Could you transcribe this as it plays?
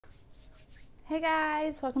Hey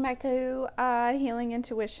guys, welcome back to Healing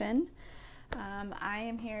Intuition. I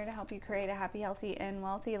am here to help you create a happy, healthy, and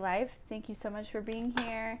wealthy life. Thank you so much for being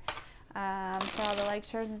here. For all the likes,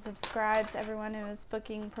 shares, and subscribes, everyone who is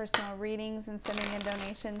booking personal readings and sending in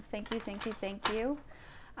donations, thank you, thank you, thank you.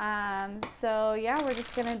 So yeah, we're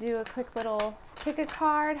just gonna do a quick little pick a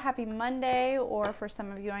card. Happy Monday, or for some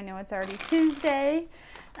of you, I know it's already Tuesday.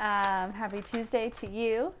 Happy Tuesday to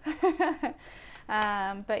you.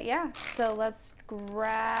 But yeah, so let's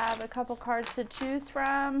grab a couple cards to choose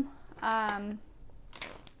from.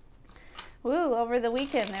 Over the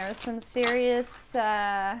weekend there was some serious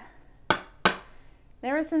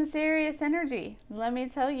energy, let me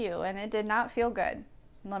tell you, and it did not feel good.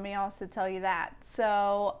 Let me also tell you that.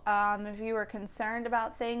 So if you were concerned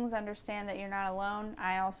about things, understand that you're not alone.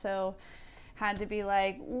 I also had to be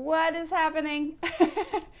like, what is happening?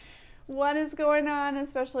 What is going on,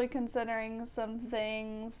 especially considering some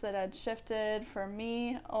things that had shifted for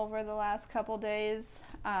me over the last couple days.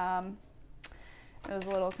 It was a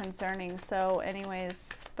little concerning. So anyways,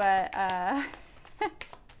 but all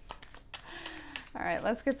right,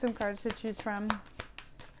 let's get some cards to choose from.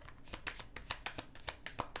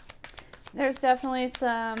 There's definitely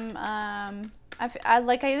some I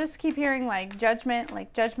just keep hearing like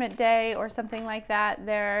judgment day or something like that.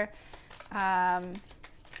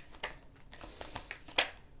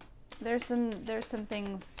 There's some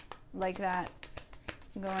things like that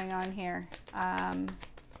going on here.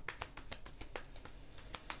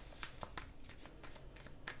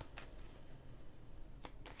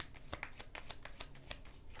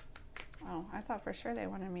 Oh, I thought for sure they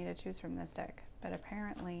wanted me to choose from this deck, but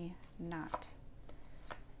apparently not.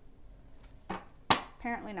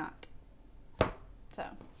 Apparently not. So,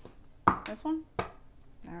 this one?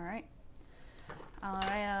 All right. All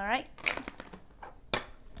right, all right.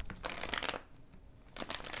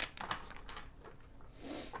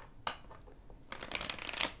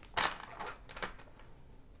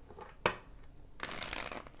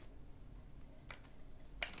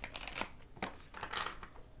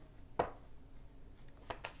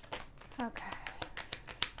 Okay.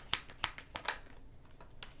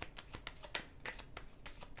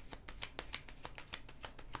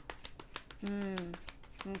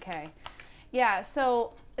 Okay. Yeah,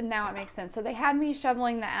 so now it makes sense. So they had me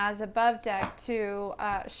shoveling the as above deck to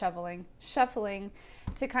shuffling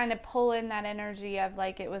to kind of pull in that energy of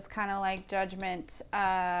like it was kind of like judgment.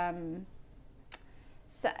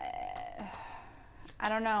 So, I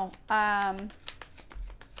don't know.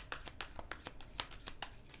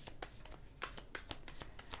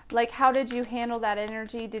 Like, how did you handle that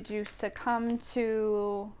energy? Did you succumb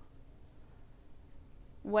to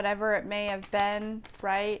whatever it may have been,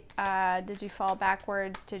 right? Did you fall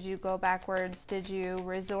backwards? Did you go backwards? Did you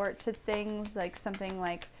resort to things like something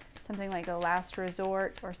like a last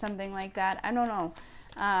resort or something like that? I don't know.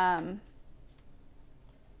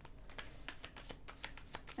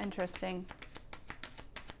 Interesting.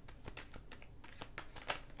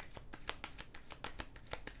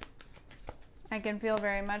 I can feel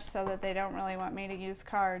very much so that they don't really want me to use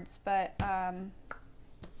cards, but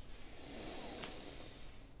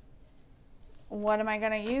what am I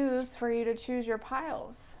going to use for you to choose your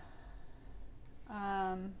piles?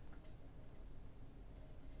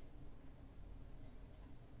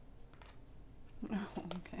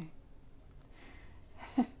 Okay.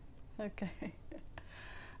 Okay.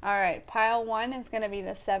 All right, pile 1 is going to be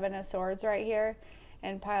the 7 of Swords right here,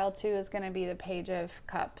 and pile 2 is going to be the Page of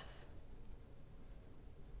Cups.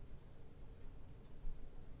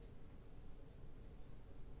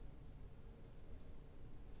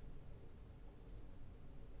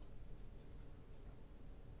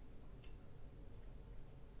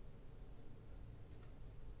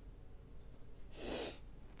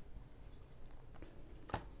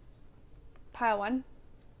 Pile 1,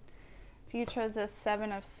 if you chose the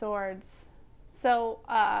 7 of Swords. So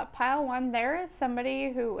pile 1, there is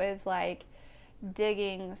somebody who is like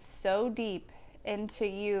digging so deep into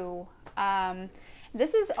you.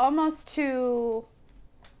 This is almost to,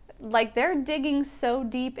 like, they're digging so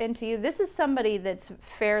deep into you. This is somebody that's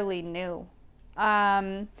fairly new.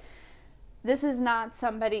 This is not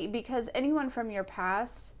somebody, because anyone from your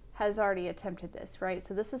past has already attempted this, right?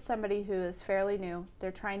 So this is somebody who is fairly new.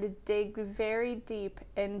 They're trying to dig very deep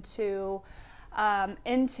into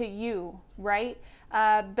you, right?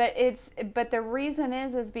 But the reason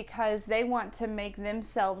is because they want to make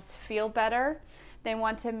themselves feel better. They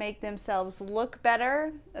want to make themselves look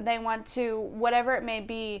better. They want to, whatever it may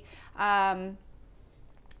be.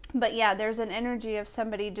 But yeah, there's an energy of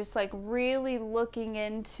somebody just like really looking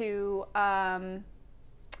into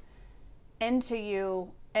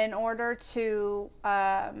you in order to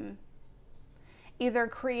either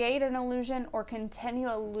create an illusion or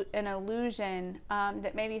continue an illusion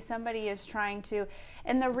that maybe somebody is trying to.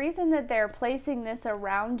 And the reason that they're placing this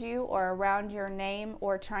around you or around your name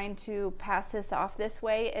or trying to pass this off this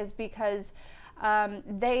way is because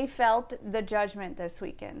they felt the judgment this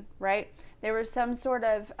weekend, right? There was some sort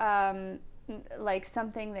of like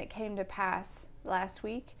something that came to pass last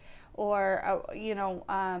week, or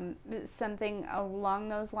something along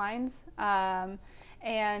those lines.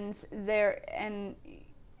 And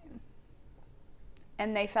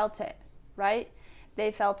they felt it, right?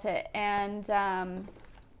 They felt it, and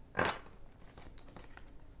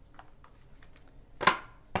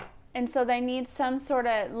so they need some sort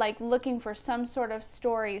of, like, looking for some sort of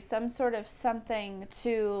story, some sort of something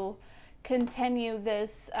to continue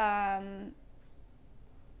this.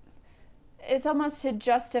 It's almost to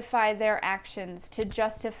justify their actions, to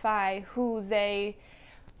justify who they,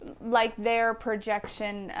 like their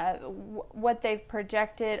projection, what they've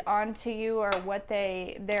projected onto you, or what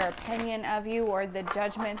their opinion of you, or the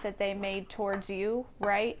judgment that they made towards you,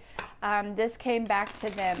 right? This came back to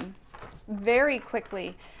them very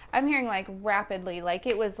quickly. I'm hearing like rapidly, like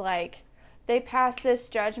it was like they passed this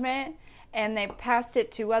judgment and they passed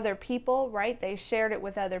it to other people, right? They shared it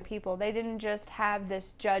with other people. They didn't just have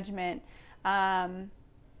this judgment about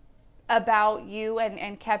you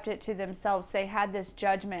and kept it to themselves. They had this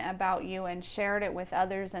judgment about you and shared it with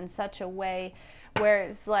others in such a way where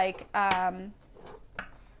it's like, like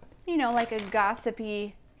a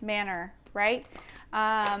gossipy manner, right?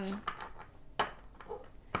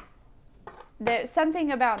 There's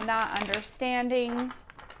something about not understanding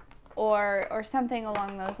or something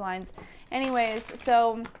along those lines. Anyways,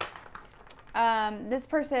 so this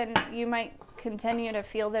person, you might continue to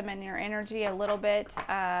feel them in your energy a little bit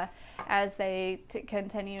as they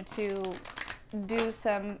continue to do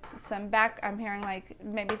some back. I'm hearing like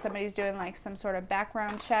maybe somebody's doing like some sort of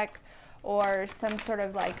background check or some sort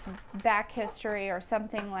of like back history or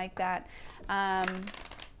something like that.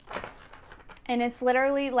 And it's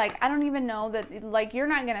literally like, I don't even know that, like, you're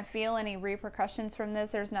not going to feel any repercussions from this.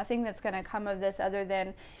 There's nothing that's going to come of this other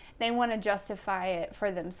than they want to justify it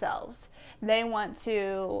for themselves. They want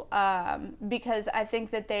to, because I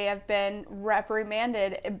think that they have been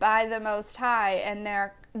reprimanded by the Most High, and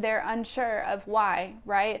they're unsure of why,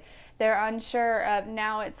 right? They're unsure of,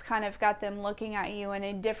 now it's kind of got them looking at you in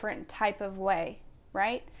a different type of way,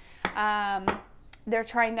 right? They're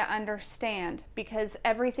trying to understand, because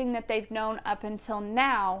everything that they've known up until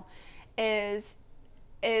now is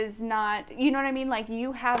not, you know what I mean? Like,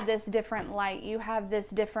 you have this different light, you have this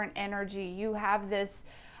different energy, you have this,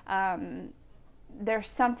 there's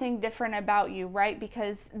something different about you, right?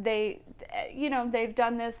 Because they've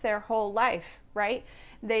done this their whole life, right?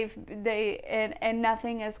 And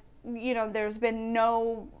nothing is, there's been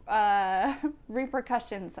no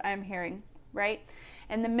repercussions, I'm hearing, right?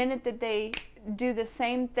 And the minute that they do the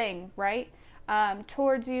same thing, right,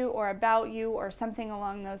 towards you or about you or something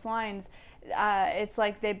along those lines, it's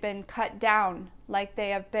like they've been cut down, like they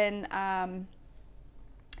have been,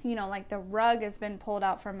 like the rug has been pulled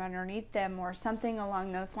out from underneath them or something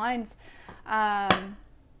along those lines. And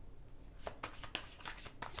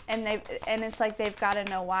it's like they've got to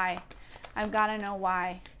know why. I've got to know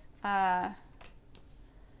why.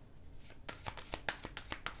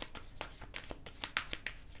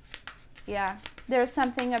 Yeah, there's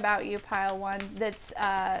something about you, pile one, that's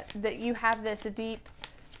that you have this deep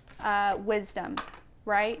wisdom,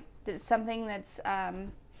 right? There's something that's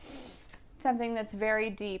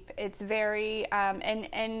very deep. It's very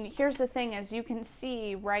and here's the thing: is you can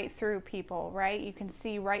see right through people, right? You can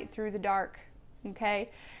see right through the dark. Okay,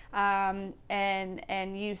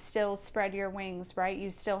 and you still spread your wings, right?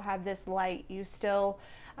 You still have this light. You still,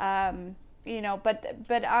 But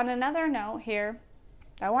on another note here,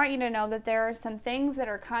 I want you to know that there are some things that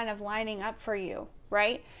are kind of lining up for you,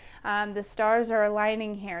 right? The stars are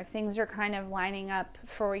aligning here. Things are kind of lining up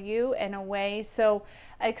for you in a way. So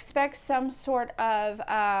expect some sort of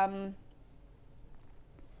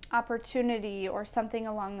opportunity or something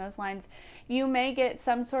along those lines. You may get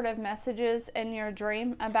some sort of messages in your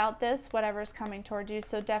dream about this, whatever's coming towards you.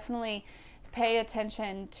 So definitely pay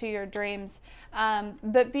attention to your dreams.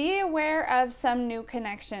 But be aware of some new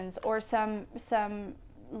connections or some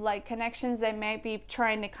like connections that may be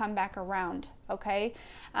trying to come back around, okay?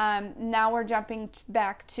 Now we're jumping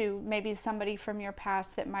back to maybe somebody from your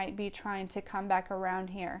past that might be trying to come back around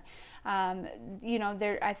here. You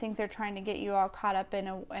know, I think they're trying to get you all caught up in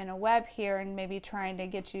a web here, and maybe trying to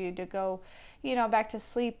get you to go, you know, back to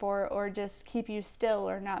sleep, or just keep you still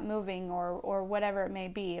or not moving, or whatever it may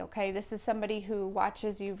be, okay? This is somebody who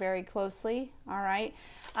watches you very closely, all right?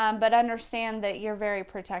 But understand that you're very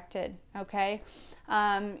protected, okay?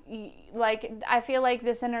 Like, I feel like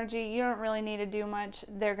this energy, you don't really need to do much.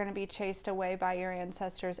 They're going to be chased away by your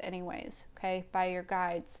ancestors anyways, okay? By your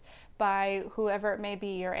guides, by whoever it may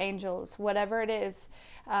be, your angels, whatever it is,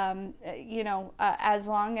 you know, as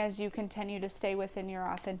long as you continue to stay within your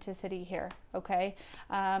authenticity here, okay?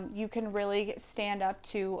 You can really stand up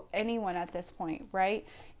to anyone at this point, right?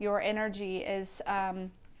 Your energy is,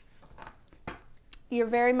 you're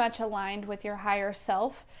very much aligned with your higher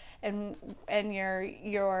self, and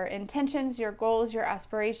your intentions, your goals, your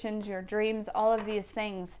aspirations, your dreams, all of these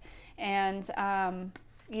things. And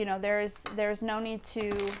you know, there's no need to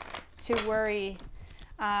worry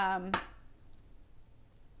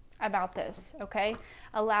about this, okay?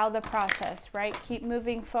 Allow the process, right? Keep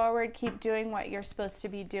moving forward, keep doing what you're supposed to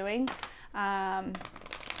be doing.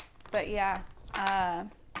 But yeah,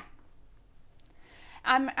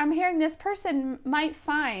 I'm hearing this person might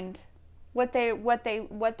find what they're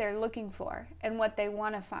looking for and what they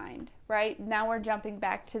want to find, right? Now we're jumping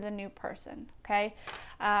back to the new person, okay?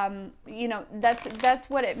 You know, that's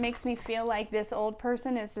what it makes me feel like. This old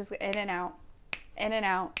person is just in and out, in and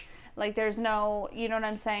out. Like, there's no, you know what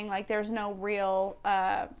I'm saying? Like, there's no real,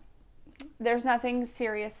 there's nothing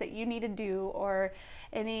serious that you need to do, or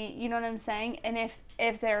any, you know what I'm saying? And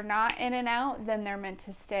if they're not in and out, then they're meant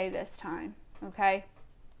to stay this time, okay?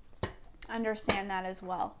 Understand that as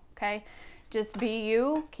well, okay? Just be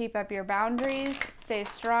you, keep up your boundaries, stay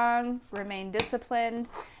strong, remain disciplined,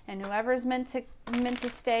 and whoever's meant to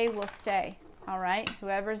stay will stay, all right?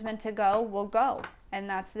 Whoever's meant to go will go, and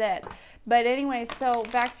that's it. But anyway, so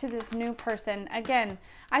back to this new person. Again,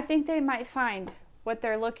 I think they might find what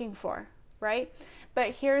they're looking for, right?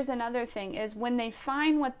 But here's another thing, is when they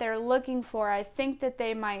find what they're looking for, I think that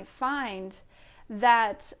they might find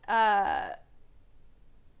that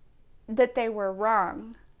that they were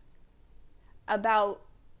wrong about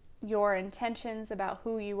your intentions, about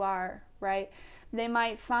who you are, right? They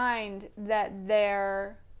might find that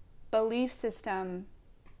their belief system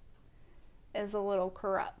is a little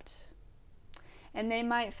corrupt. And they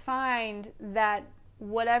might find that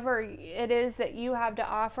whatever it is that you have to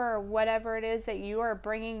offer, or whatever it is that you are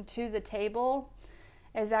bringing to the table,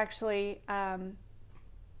 is actually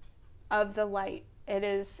of the light. It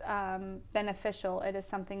is beneficial. It is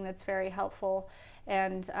something that's very helpful.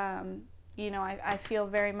 And, you know, I feel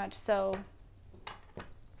very much so.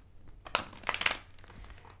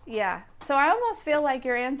 Yeah. So I almost feel like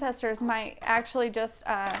your ancestors might actually just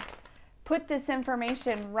put this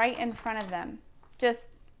information right in front of them. Just,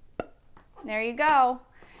 there you go.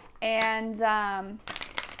 And,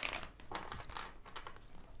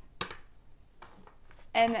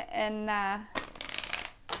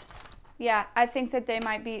 yeah, I think that they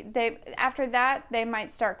might be, after that, they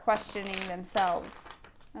might start questioning themselves.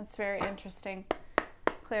 That's very interesting.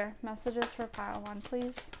 Clear messages for pile 1,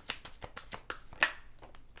 please.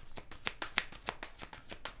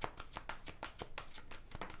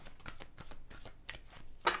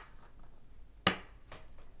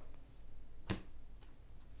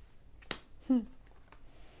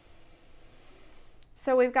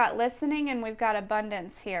 So we've got listening and we've got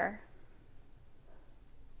abundance here.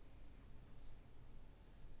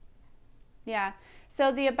 Yeah.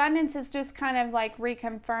 So the abundance is just kind of like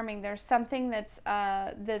reconfirming there's something that's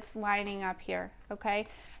lining up here, okay?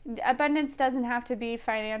 Abundance doesn't have to be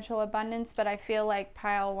financial abundance, but I feel like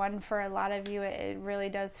pile 1 for a lot of you, it really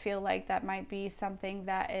does feel like that might be something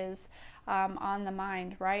that is on the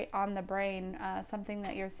mind, right? On the brain, something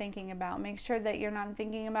that you're thinking about. Make sure that you're not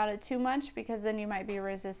thinking about it too much, because then you might be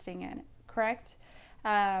resisting it, correct?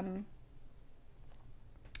 By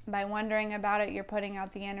wondering about it, you're putting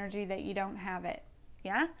out the energy that you don't have it.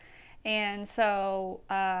 Yeah? And so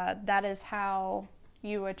that is how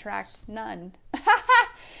you attract none.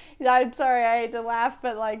 I'm sorry, I hate to laugh,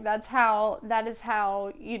 but like that is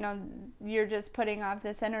how, you know, you're just putting off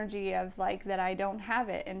this energy of like that I don't have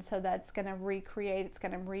it. And so that's going to recreate, it's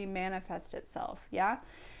going to re-manifest itself. Yeah?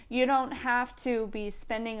 You don't have to be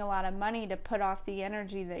spending a lot of money to put off the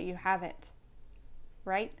energy that you haven't.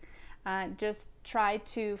 Right? Just try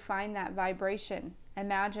to find that vibration.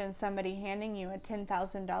 Imagine somebody handing you a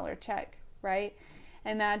 $10,000 check, right?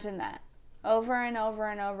 Imagine that over and over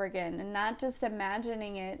and over again, and not just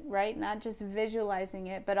imagining it, right? Not just visualizing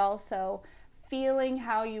it, but also feeling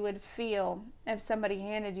how you would feel if somebody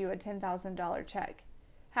handed you a $10,000 check.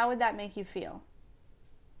 How would that make you feel?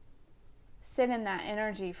 Sit in that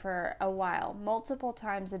energy for a while, multiple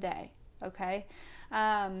times a day, okay?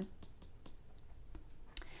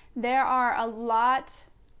 There are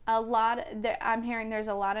I'm hearing there's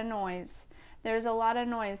a lot of noise. There's a lot of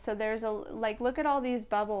noise. So there's look at all these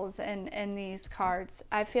bubbles in these cards.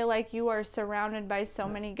 I feel like you are surrounded by so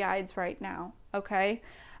many guides right now, okay?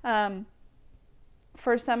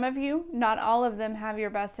 For some of you, not all of them have your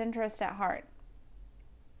best interest at heart,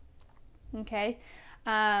 okay?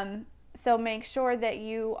 So make sure that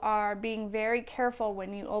you are being very careful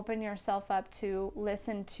when you open yourself up to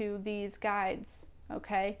listen to these guides,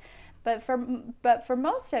 okay? But for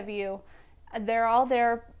most of you, they're all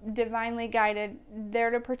there, divinely guided, there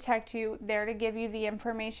to protect you, there to give you the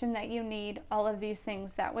information that you need, all of these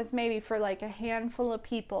things. That was maybe for like a handful of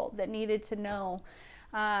people that needed to know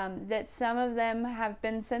that some of them have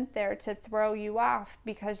been sent there to throw you off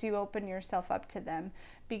because you open yourself up to them,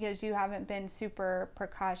 because you haven't been super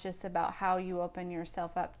precautious about how you open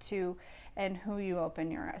yourself up to and who you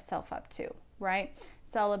open yourself up to, right?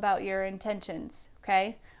 It's all about your intentions,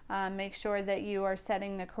 okay? Make sure that you are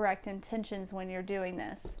setting the correct intentions when you're doing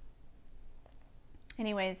this.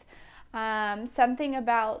 Anyways, something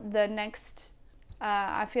about the next,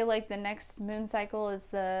 I feel like the next moon cycle is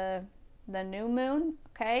the new moon,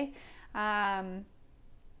 okay? I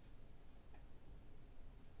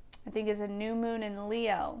think it's a new moon in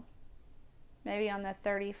Leo, maybe on the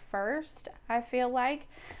 31st, I feel like.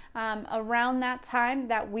 Around that time,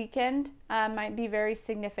 that weekend might be very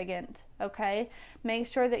significant, okay? Make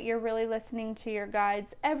sure that you're really listening to your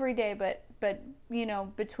guides every day, but you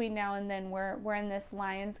know, between now and then, we're in this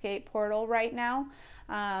Lionsgate portal right now,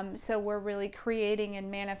 so we're really creating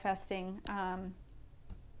and manifesting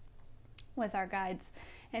with our guides.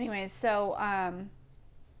 Anyways, so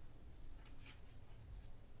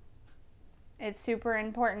it's super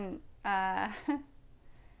important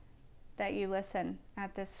that you listen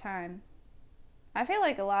at this time. I feel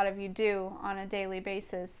like a lot of you do on a daily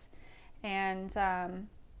basis, and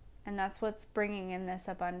that's what's bringing in this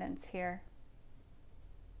abundance here.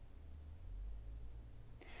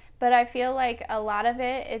 But I feel like a lot of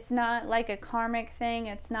it's not like a karmic thing.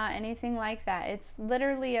 It's not anything like that. It's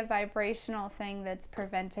literally a vibrational thing that's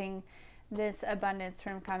preventing this abundance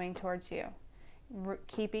from coming towards you.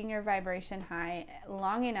 Keeping your vibration high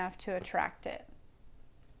long enough to attract it.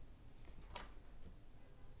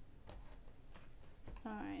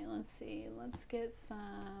 All right, let's see. Let's get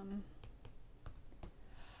some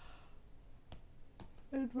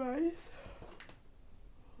advice.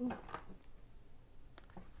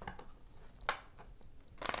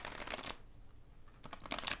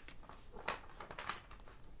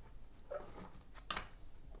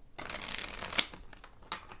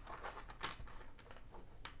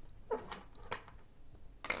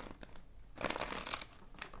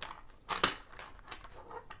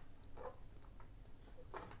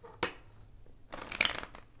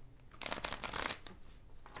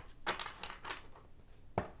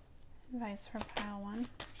 Advice for pile 1.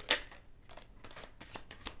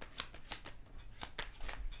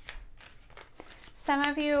 Some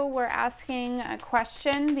of you were asking a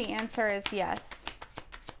question. The answer is yes.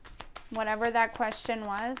 Whatever that question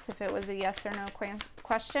was, if it was a yes or no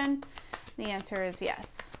question, the answer is yes.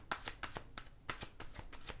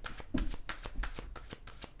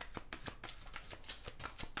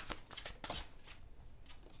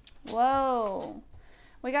 Whoa.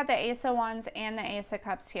 We got the Ace of Wands and the Ace of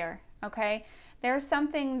Cups here. Okay, there's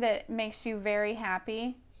something that makes you very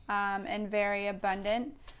happy and very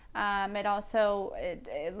abundant. It also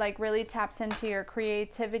it like really taps into your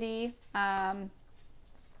creativity,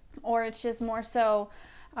 or it's just more so.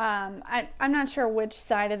 I'm not sure which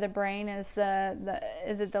side of the brain is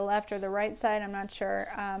is it the left or the right side? I'm not sure.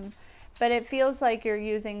 But it feels like you're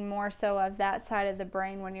using more so of that side of the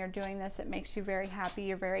brain when you're doing this. It makes you very happy.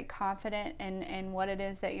 You're very confident in what it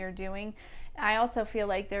is that you're doing. I also feel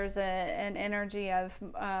like there's an energy of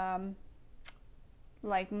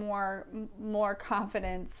like more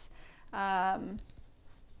confidence.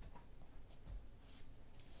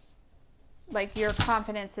 Like your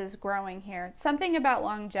confidence is growing here. Something about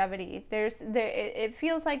longevity. It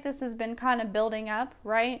feels like this has been kind of building up,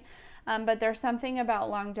 right? But there's something about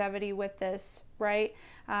longevity with this, right?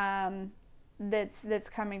 That's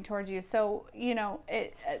coming towards you. So, you know,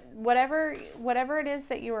 whatever it is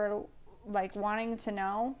that you are like wanting to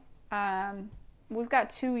know, we've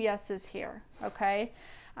got 2 yeses here, okay?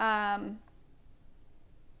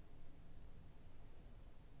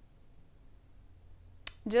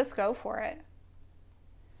 Just go for it.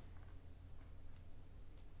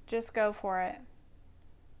 Just go for it.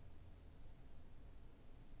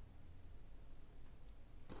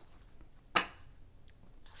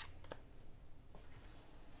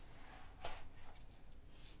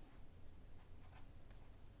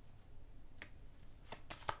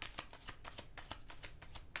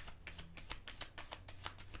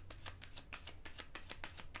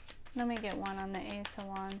 Let me get one on the Ace of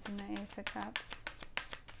Wands and the Ace of Cups.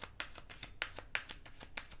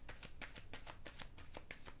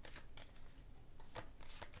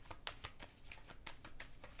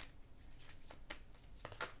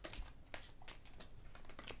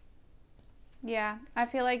 Yeah, I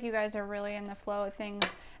feel like you guys are really in the flow of things.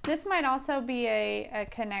 This might also be a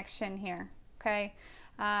connection here, okay?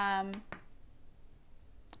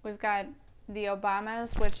 We've got the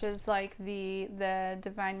Obamas, which is like the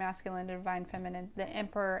divine masculine, divine feminine, the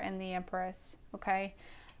emperor and the empress, okay?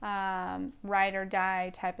 Ride or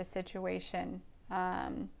die type of situation.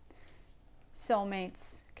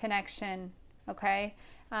 Soulmates, connection, okay?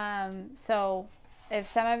 So if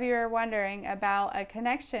some of you are wondering about a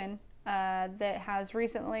connection that has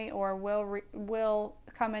recently or will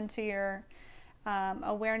come into your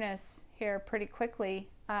awareness here pretty quickly,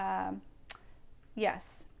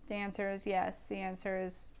 yes. The answer is yes. The answer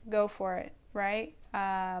is go for it, right?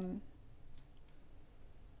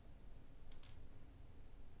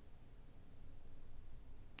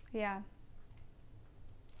 Yeah.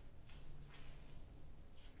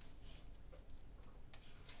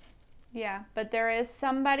 Yeah, but there's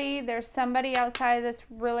somebody outside of this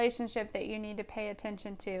relationship that you need to pay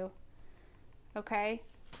attention to. Okay?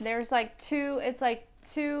 There's like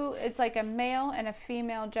it's like a male and a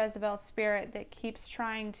female Jezebel spirit that keeps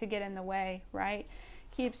trying to get in the way, right?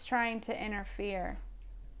 Keeps trying to interfere.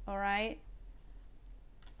 All right?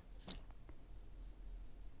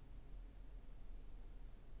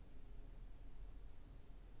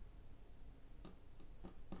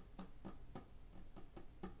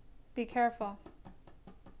 Be careful.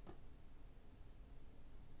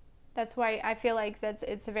 That's why I feel like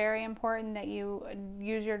it's very important that you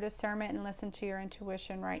use your discernment and listen to your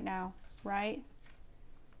intuition right now, right?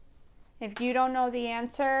 If you don't know the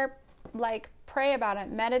answer, like pray about it,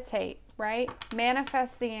 meditate, right?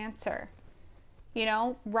 Manifest the answer. You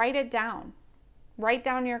know, write it down. Write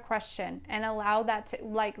down your question and allow that to,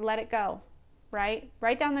 like, let it go, right?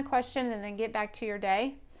 Write down the question and then get back to your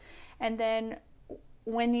day. And then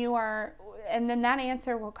and then that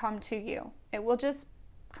answer will come to you. It will just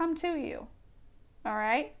come to you. All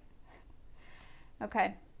right?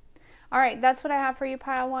 Okay. All right, that's what I have for you,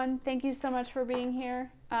 Pile 1. Thank you so much for being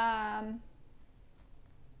here.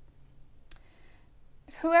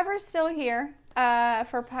 Whoever's still here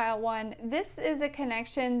for Pile 1, this is a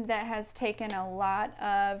connection that has taken a lot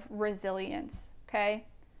of resilience, okay?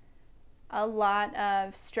 A lot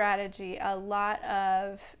of strategy, a lot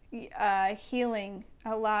of healing,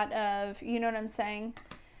 a lot of, you know what I'm saying?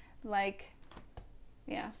 Like,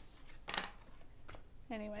 yeah.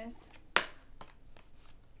 Anyways.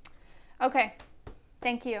 Okay.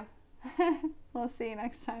 Thank you. We'll see you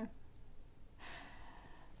next time.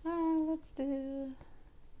 Let's do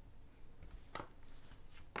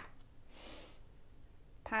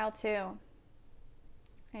Pile 2.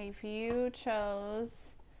 If you chose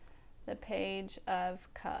the Page of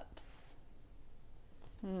Cups.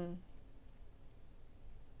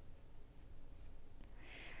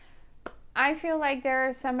 I feel like there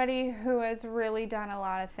is somebody who has really done a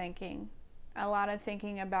lot of thinking. A lot of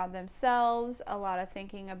thinking about themselves, a lot of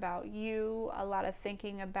thinking about you, a lot of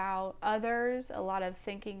thinking about others, a lot of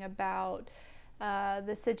thinking about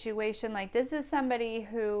the situation. Like, this is somebody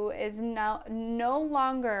who is no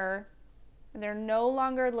longer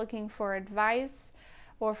looking for advice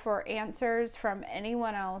or for answers from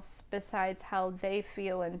anyone else besides how they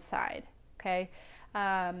feel inside, okay?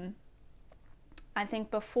 I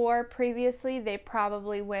think previously, they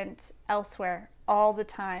probably went elsewhere all the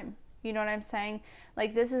time. You know what I'm saying?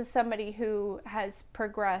 Like, this is somebody who has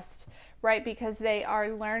progressed, right? Because they are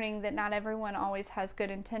learning that not everyone always has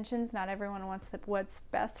good intentions. Not everyone wants what's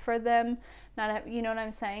best for them. You know what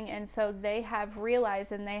I'm saying? And so they have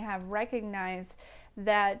realized and they have recognized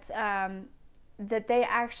that that they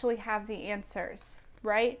actually have the answers,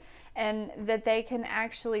 right? And that they can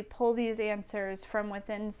actually pull these answers from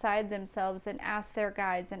within inside themselves and ask their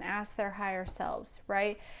guides and ask their higher selves,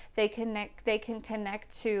 right? They can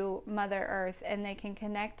connect to Mother Earth, and they can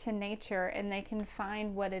connect to nature, and they can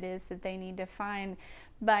find what it is that they need to find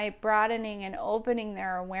by broadening and opening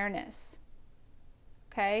their awareness.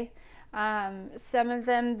 Okay? Some of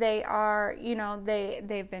them, they are, you know,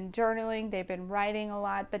 they've been journaling, they've been writing a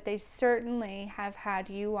lot, but they certainly have had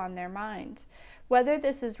you on their mind, whether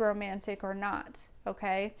this is romantic or not,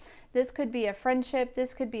 okay? This could be a friendship,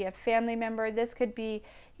 this could be a family member, this could be,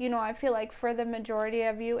 you know, I feel like for the majority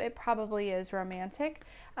of you, it probably is romantic,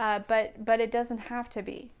 but it doesn't have to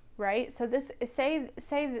be, right? So this, say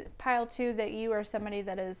pile 2 that you are somebody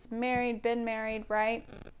that is married, been married, right?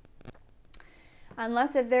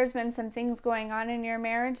 Unless if there's been some things going on in your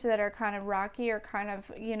marriage that are kind of rocky or kind of,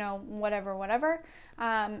 you know, whatever,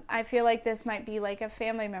 I feel like this might be like a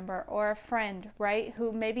family member or a friend, right?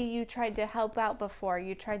 Who maybe you tried to help out before,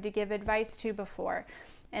 you tried to give advice to before,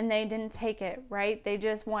 and they didn't take it, right? They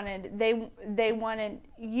just wanted,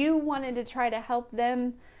 you wanted to try to help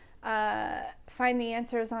them find the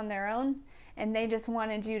answers on their own, and they just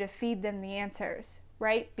wanted you to feed them the answers.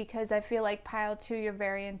 Right? Because I feel like pile 2, you're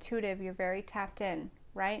very intuitive, you're very tapped in,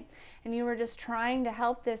 right? And you were just trying to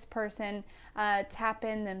help this person tap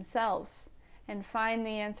in themselves and find the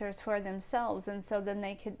answers for themselves, and so then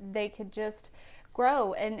they could just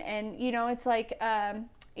grow. And you know, it's like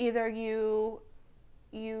either you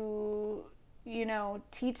know,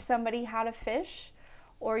 teach somebody how to fish,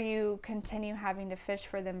 or you continue having to fish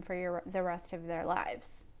for them for the rest of their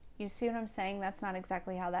lives. You see what I'm saying? That's not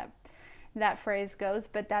exactly how that phrase goes,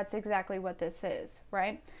 but that's exactly what this is,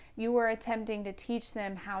 right? You were attempting to teach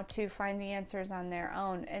them how to find the answers on their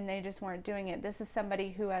own, and they just weren't doing it. This is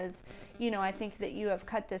somebody who has, you know, I think that you have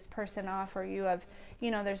cut this person off, or you have, you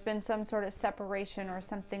know, there's been some sort of separation or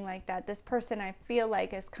something like that. This person, I feel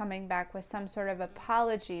like, is coming back with some sort of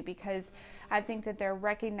apology, because I think that they're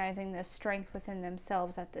recognizing the strength within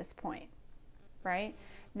themselves at this point, right?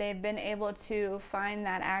 They've been able to find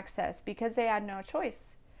that access because they had no choice.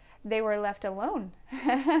 They were left alone.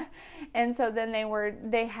 And so then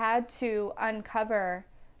they had to uncover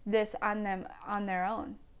this on their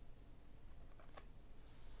own.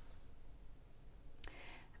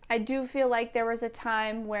 I do feel like there was a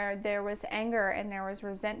time where there was anger and there was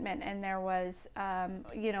resentment and there was,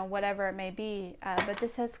 you know, whatever it may be. But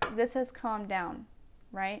this has calmed down,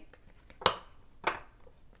 right?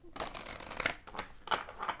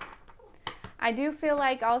 I do feel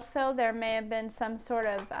like also there may have been some sort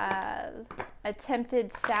of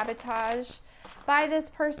attempted sabotage by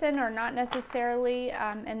this person, or not necessarily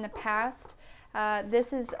in the past.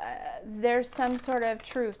 There's some sort of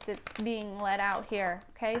truth that's being let out here,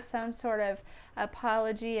 okay? Some sort of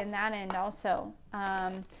apology in that end also,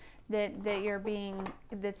 that's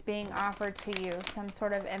being offered to you, some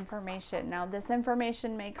sort of information. Now, this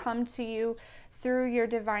information may come to you through your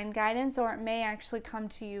divine guidance, or it may actually come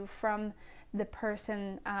to you from the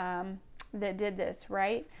person that did this,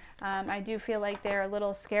 right? I do feel like they're a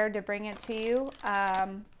little scared to bring it to you,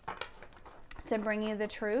 to bring you the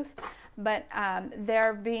truth, but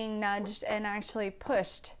they're being nudged and actually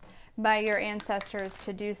pushed by your ancestors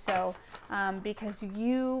to do so, because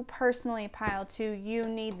you personally, pile 2, you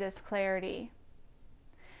need this clarity.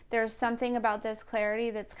 There's something about this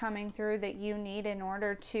clarity that's coming through that you need in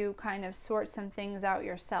order to kind of sort some things out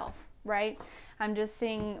yourself, right? I'm just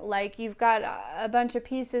seeing like you've got a bunch of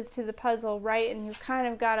pieces to the puzzle, right? And you've kind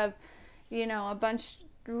of got a bunch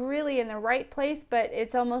really in the right place, but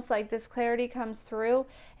it's almost like this clarity comes through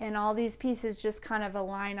and all these pieces just kind of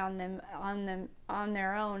align on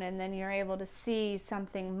their own, and then you're able to see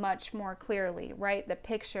something much more clearly, right? The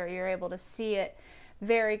picture, you're able to see it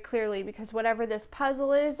very clearly, because whatever this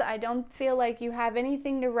puzzle is, I don't feel like you have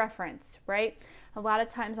anything to reference, right? A lot of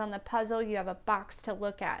times on the puzzle you have a box to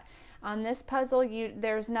look at. On this puzzle,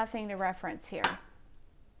 there's nothing to reference here.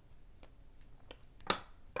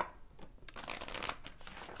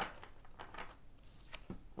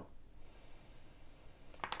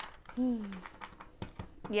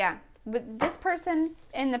 Yeah, but this person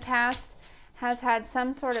in the past has had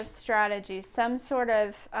some sort of strategy, some sort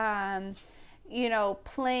of, you know,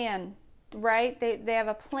 plan, right? They have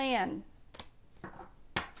a plan.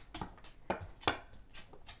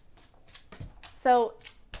 So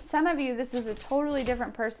some of you, this is a totally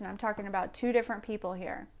different person. I'm talking about 2 different people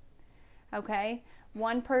here, okay?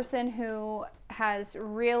 One person who has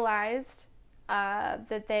realized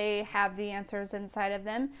that they have the answers inside of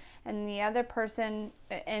them, and the other person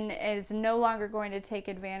is no longer going to take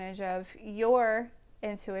advantage of your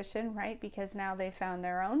intuition, right? Because now they found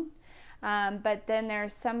their own. But then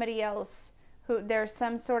there's somebody else who, there's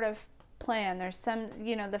some sort of plan. There's some,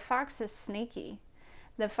 you know, the fox is sneaky.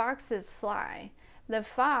 The fox is sly. The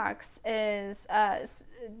fox is,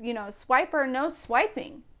 you know, swiper, no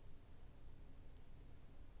swiping.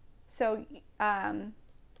 So,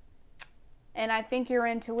 and I think your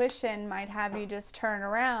intuition might have you just turn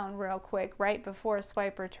around real quick right before a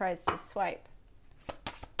swiper tries to swipe.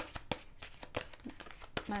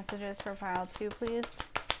 Messages for pile 2, please.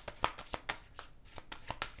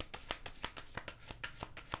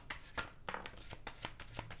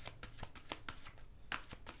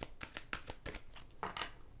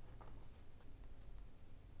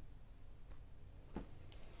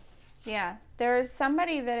 Yeah, there's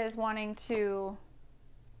somebody that is wanting to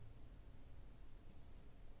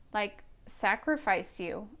like sacrifice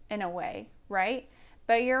you in a way, right?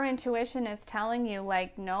 But your intuition is telling you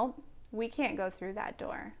like, nope, we can't go through that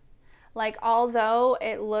door. Like, although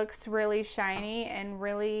it looks really shiny and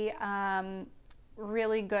really,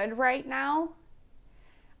 really good right now,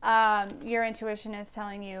 your intuition is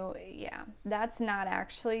telling you, yeah, that's not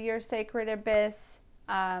actually your sacred abyss.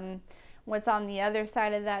 What's on the other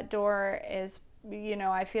side of that door is, you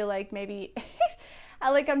know, I feel like maybe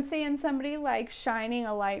I'm seeing somebody like shining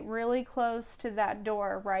a light really close to that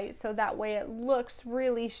door, right? So that way it looks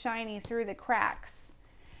really shiny through the cracks.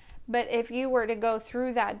 But if you were to go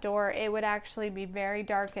through that door, it would actually be very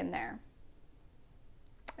dark in there,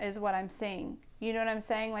 is what I'm seeing. You know what I'm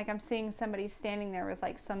saying? Like, I'm seeing somebody standing there with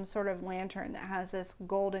like some sort of lantern that has this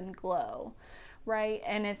golden glow, right?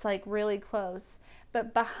 And it's like really close.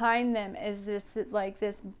 But behind them is this like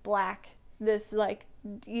this black, this like,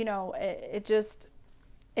 you know,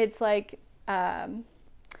 it's like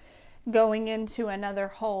going into another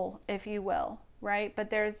hole, if you will, right? But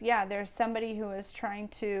there's somebody who is trying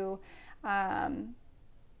to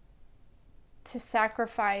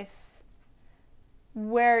sacrifice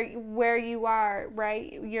where you are,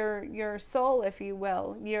 right? Your soul, if you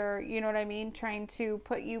will, you know what I mean, trying to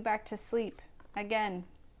put you back to sleep again.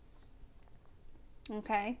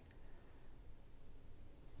 Okay.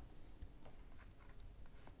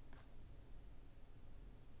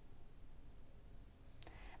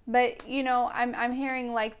 But, you know, I'm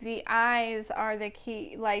hearing like the eyes are the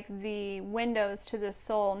key, like the windows to the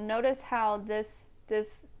soul. Notice how this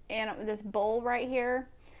bowl right here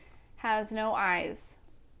has no eyes.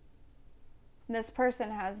 This person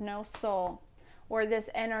has no soul, or this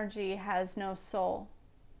energy has no soul,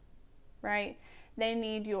 right? They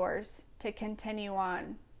need yours to continue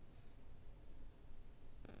on.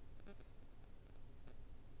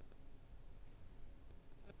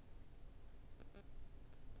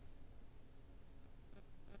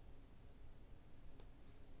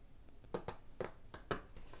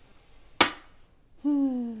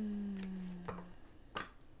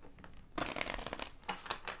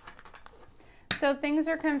 So things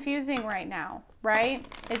are confusing right now, right?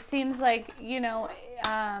 It seems like, you know,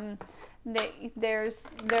 there's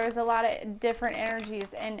a lot of different energies,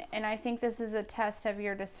 and I think this is a test of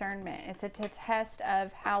your discernment. It's a test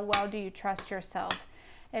of how well do you trust yourself.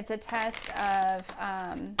 It's a test of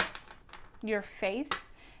your faith,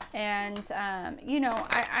 and you know,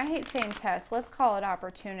 I hate saying test. Let's call it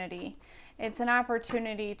opportunity. It's an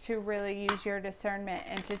opportunity to really use your discernment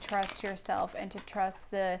and to trust yourself and to trust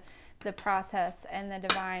the process and the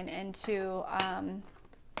divine, and to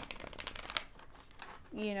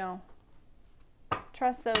you know,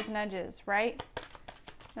 trust those nudges, right?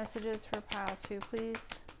 Messages for pile 2, please.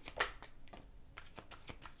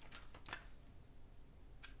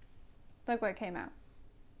 Look what came out.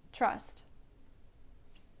 Trust.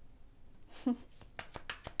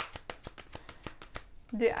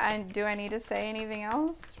 Do I need to say anything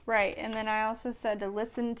else? Right. And then I also said to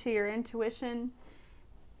listen to your intuition,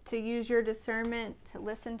 to use your discernment, to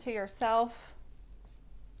listen to yourself.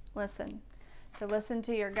 Listen. To listen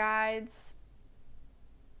to your guides.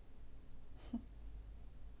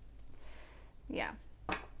 Yeah.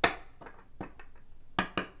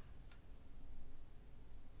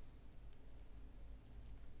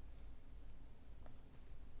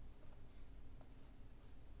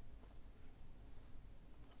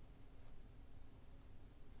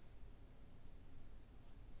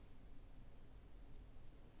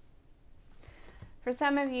 For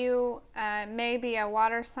some of you, it may be a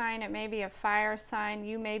water sign, it may be a fire sign,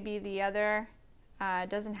 you may be the other. It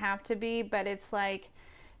doesn't have to be, but it's like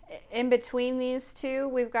in between these two,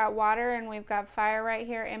 we've got water and we've got fire right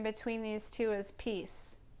here. In between these two is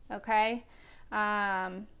peace, okay?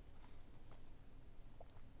 And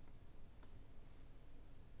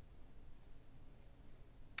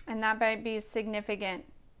that might be significant,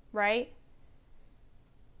 right?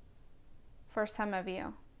 For some of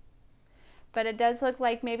you. But it does look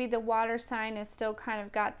like maybe the water sign is still kind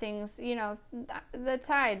of got things, you know, the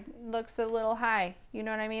tide looks a little high. You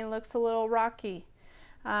know what I mean? Looks a little rocky.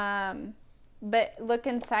 But look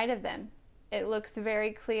inside of them. It looks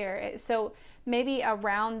very clear. So maybe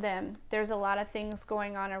around them, there's a lot of things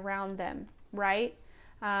going on around them, right?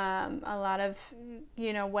 A lot of,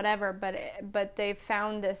 you know, whatever. But they've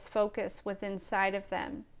found this focus within inside of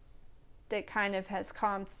them that kind of has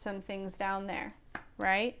calmed some things down there,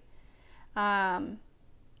 right? And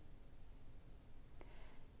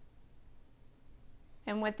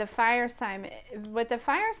with the fire sign,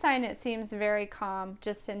 it seems very calm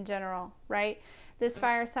just in general, right? This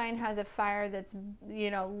fire sign has a fire that's,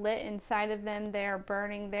 you know, lit inside of them. They're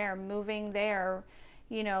burning, they're moving, they're,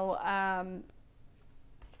 you know,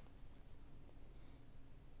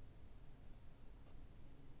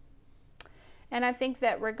 and I think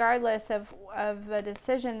that regardless of the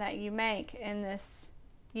decision that you make in this,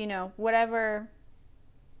 you know, whatever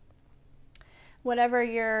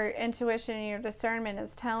your intuition and your discernment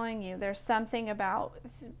is telling you, there's something about,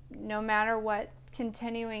 no matter what,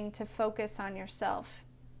 continuing to focus on yourself.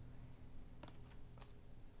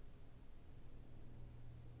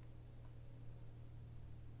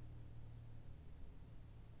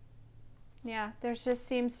 Yeah, there just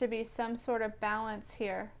seems to be some sort of balance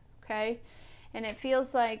here, okay? And it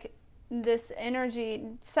feels like this energy,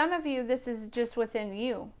 some of you, this is just within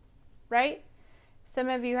you, right? Some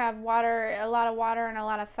of you have water, a lot of water and a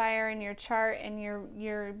lot of fire in your chart, and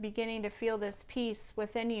you're beginning to feel this peace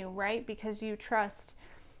within you, right? Because you trust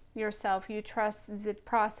yourself, you trust the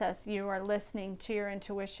process, you are listening to your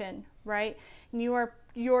intuition, right? And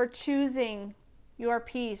you're choosing your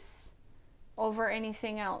peace over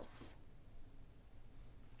anything else.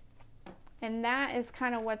 And that is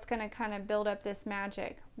kind of what's going to kind of build up this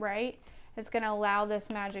magic, right? It's going to allow this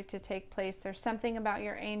magic to take place. There's something about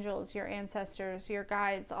your angels, your ancestors, your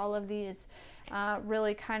guides, all of these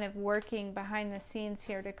really kind of working behind the scenes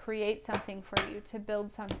here to create something for you, to build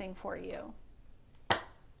something for you.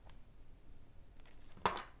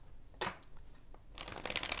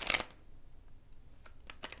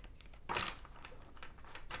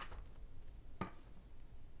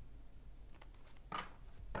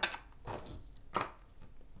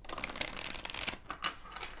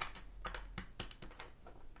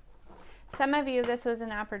 Some of you, this was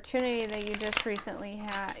an opportunity that you just recently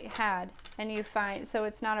had, and you find, so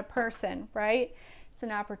it's not a person, right? It's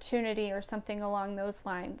an opportunity or something along those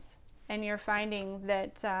lines. And you're finding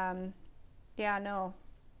that, yeah, no,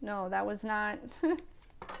 that was not,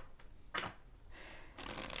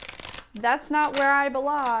 that's not where I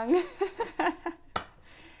belong.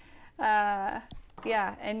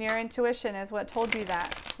 Yeah, and your intuition is what told you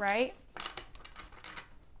that, right?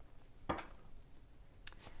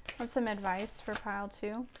 What's some advice for pile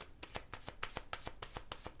 2?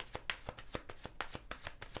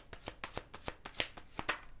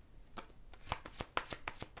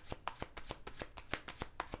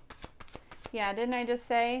 Yeah, didn't I just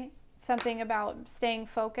say something about staying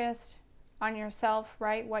focused on yourself,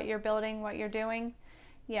 right? What you're building, what you're doing.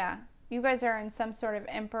 Yeah, you guys are in some sort of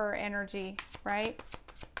emperor energy, right?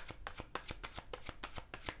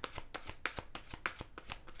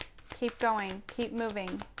 Keep going, keep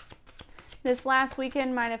moving. This last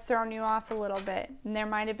weekend might have thrown you off a little bit, and there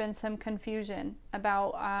might have been some confusion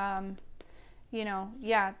about, you know,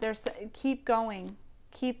 yeah, keep going,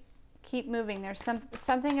 keep moving. There's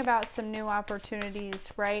something about some new opportunities,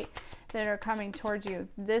 right, that are coming towards you.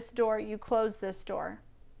 This door, you close this door.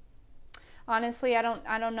 Honestly, I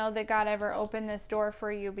don't know that God ever opened this door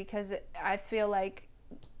for you, because I feel like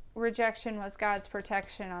rejection was God's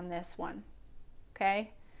protection on this one, okay?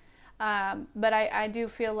 But I do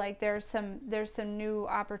feel like there's some new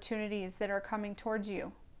opportunities that are coming towards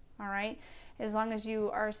you. All right, as long as you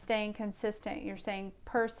are staying consistent, you're staying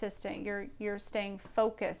persistent, you're staying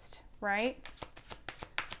focused, right?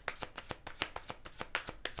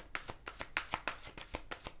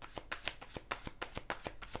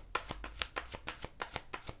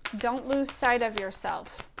 Don't lose sight of yourself.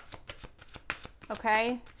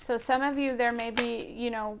 Okay, so some of you, there may be,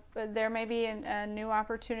 you know, there may be a new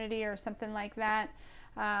opportunity or something like that,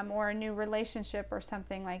 or a new relationship or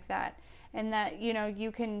something like that, and that, you know,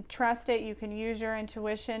 you can trust it, you can use your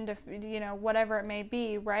intuition to, you know, whatever it may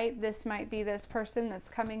be, right? This might be this person that's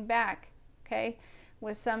coming back, okay,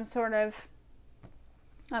 with some sort of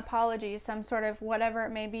apology, some sort of whatever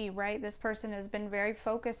it may be, right? This person has been very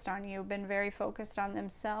focused on you, been very focused on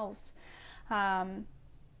themselves.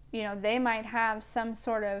 You know, they might have some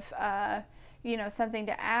sort of, you know, something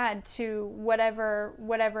to add to whatever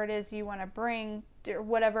it is you want to bring, or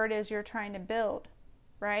whatever it is you're trying to build,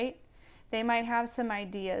 right? They might have some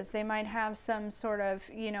ideas. They might have some sort of,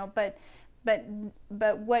 you know, but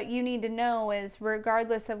what you need to know is,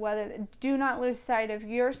 regardless of whether, do not lose sight of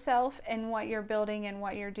yourself and what you're building and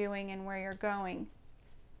what you're doing and where you're going.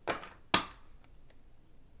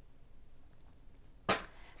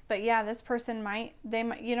 But yeah, this person might,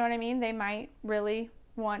 you know what I mean? They might really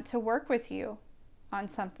want to work with you on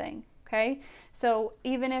something, okay? So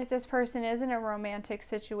even if this person isn't a romantic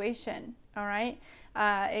situation, all right,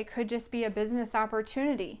 it could just be a business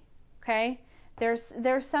opportunity, okay?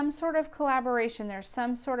 There's some sort of collaboration. There's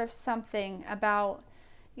some sort of something about,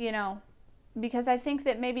 you know, because I think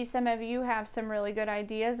that maybe some of you have some really good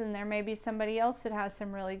ideas, and there may be somebody else that has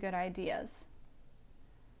some really good ideas.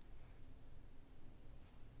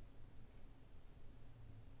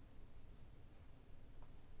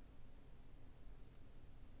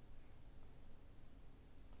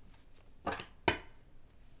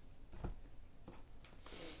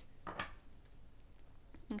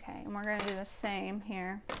 Okay, and we're going to do the same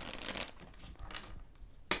here.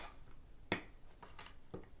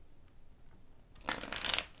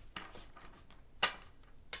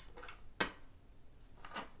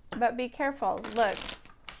 But be careful. Look,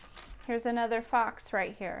 here's another fox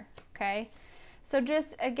right here, okay? So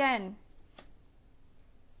just, again,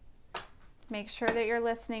 make sure that you're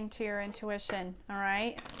listening to your intuition, all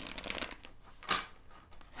right?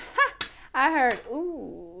 I heard,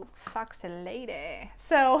 ooh, foxy lady.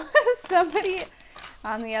 So somebody,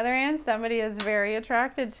 on the other hand, somebody is very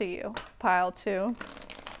attracted to you. Pile 2.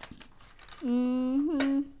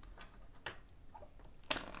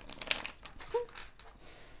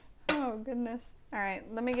 Oh, goodness. All right,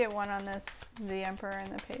 let me get one on this, the Emperor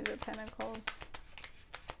and the Page of Pentacles.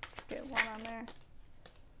 Let's get one on there.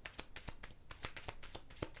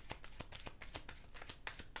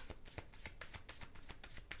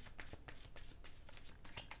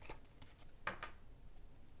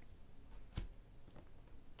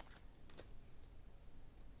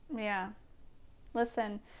 Yeah.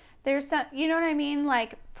 Listen, there's some, you know what I mean?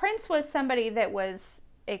 Like, Prince was somebody that was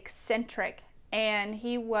eccentric, and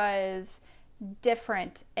he was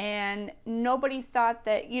different, and nobody thought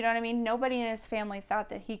that, you know what I mean? Nobody in his family thought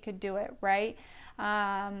that he could do it, right?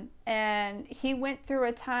 And he went through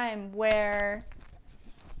a time where,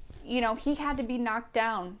 you know, he had to be knocked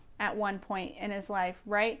down at one point in his life,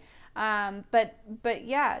 right? But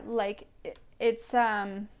yeah, like, it's,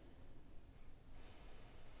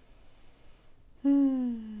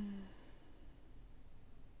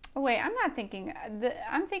 Oh, wait, I'm not thinking,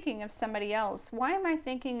 I'm thinking of somebody else. Why am I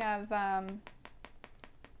thinking of, I'm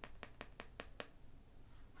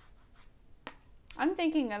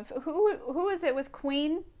thinking of, who is it with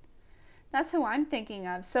Queen? That's who I'm thinking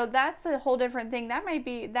of. So that's a whole different thing. That might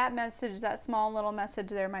be, that message, that small little message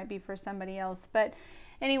there might be for somebody else. But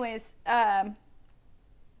anyways,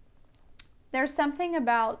 there's something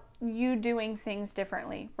about you doing things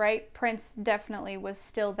differently, right? Prince definitely was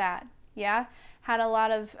still that, yeah? Had a lot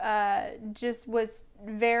of, just was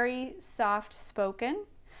very soft-spoken,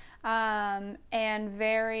 and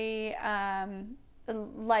very,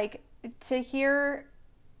 like, to hear,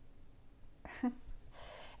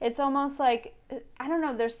 it's almost like, I don't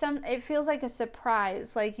know, there's some, it feels like a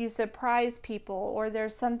surprise, like you surprise people, or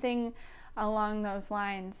there's something along those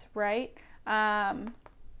lines, right?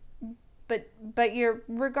 But you're,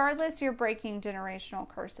 regardless, you're breaking generational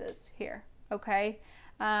curses here, okay?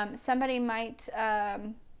 Somebody might,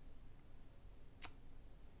 I'm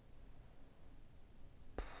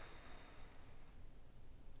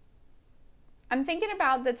thinking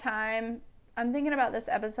about the time, I'm thinking about this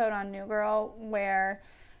episode on New Girl where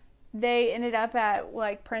they ended up at,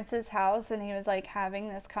 like, Prince's house, and he was, like, having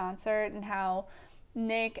this concert, and how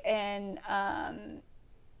Nick and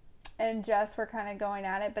Jess were kind of going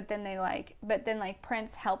at it, but then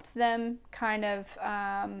Prince helped them kind of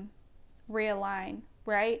realign,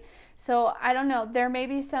 right? So I don't know, there may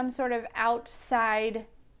be some sort of outside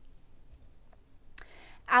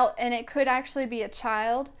and it could actually be a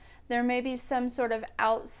child. There may be some sort of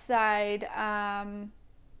outside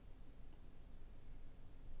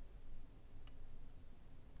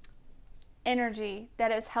energy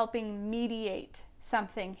that is helping mediate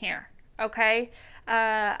something here, okay?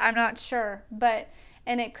 I'm not sure, but,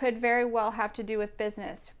 and it could very well have to do with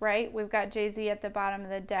business, right? We've got Jay-Z at the bottom of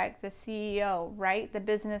the deck, the CEO, right? The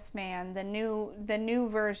businessman, the new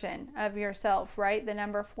version of yourself, right? The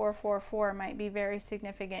number 444 might be very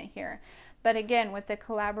significant here. But again, with the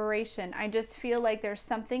collaboration, I just feel like there's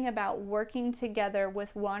something about working together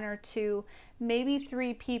with 1 or 2, maybe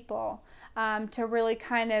 3 people, to really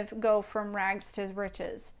kind of go from rags to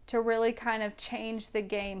riches, to really kind of change the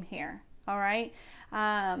game here, all right?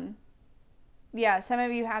 Yeah, some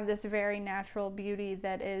of you have this very natural beauty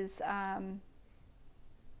that is,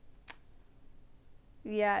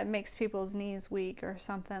 yeah, it makes people's knees weak or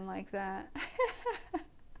something like that.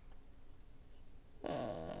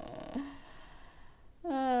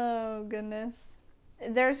 Oh, goodness.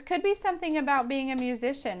 Could be something about being a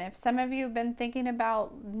musician. If some of you have been thinking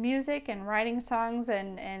about music and writing songs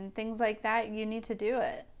and things like that, you need to do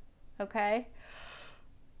it, okay?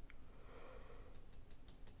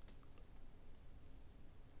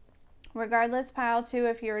 Regardless, pile 2,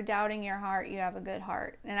 if you're doubting your heart, you have a good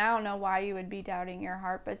heart. And I don't know why you would be doubting your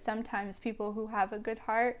heart, but sometimes people who have a good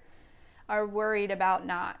heart are worried about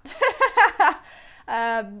not.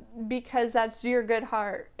 Because that's your good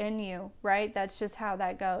heart in you, right? That's just how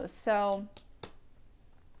that goes. So,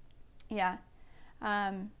 yeah.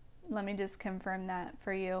 Let me just confirm that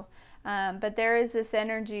for you. But there is this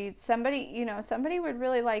energy. Somebody, somebody would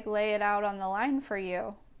really like lay it out on the line for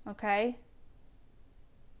you, okay?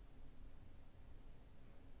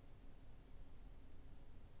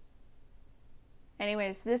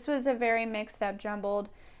 Anyways, this was a very mixed up, jumbled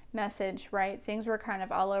message, right? Things were kind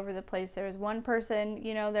of all over the place. There was one person,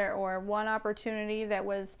 or one opportunity that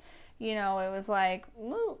was, it was like,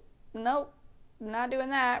 nope, not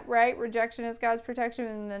doing that, right? Rejection is God's protection.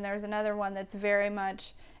 And then there's another one that's very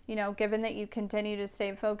much, given that you continue to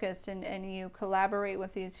stay focused and you collaborate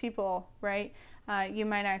with these people, right? You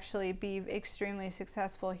might actually be extremely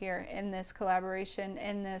successful here in this collaboration,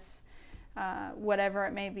 in this, whatever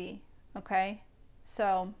it may be, okay?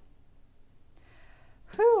 So,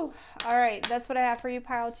 whew. All right, that's what I have for you,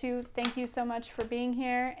 pile 2. Thank you so much for being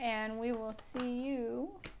here, and we will see you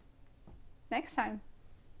next time.